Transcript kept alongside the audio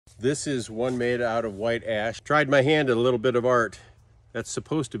This is one made out of white ash. Tried my hand at a little bit of art. That's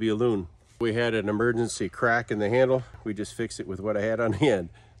supposed to be a loon. We had an emergency crack in the handle. We just fixed it with what I had on hand.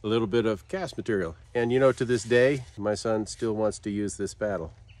 A little bit of cast material. And you know, to this day, my son still wants to use this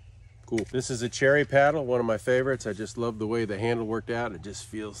paddle. Cool. This is a cherry paddle, one of my favorites. I just love the way the handle worked out. It just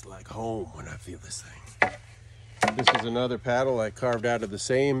feels like home when I feel this thing. This is another paddle I carved out of the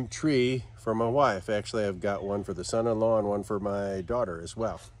same tree for my wife. Actually, I've got one for the son-in-law and one for my daughter as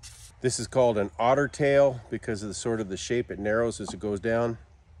well. This is called an otter tail because of the sort of the shape it narrows as it goes down.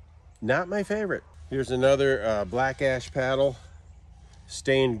 Not my favorite. Here's another black ash paddle,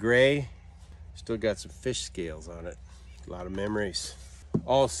 stained gray. Still got some fish scales on it. A lot of memories.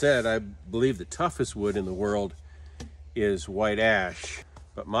 All said, I believe the toughest wood in the world is white ash,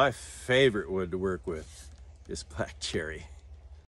 but my favorite wood to work with is black cherry.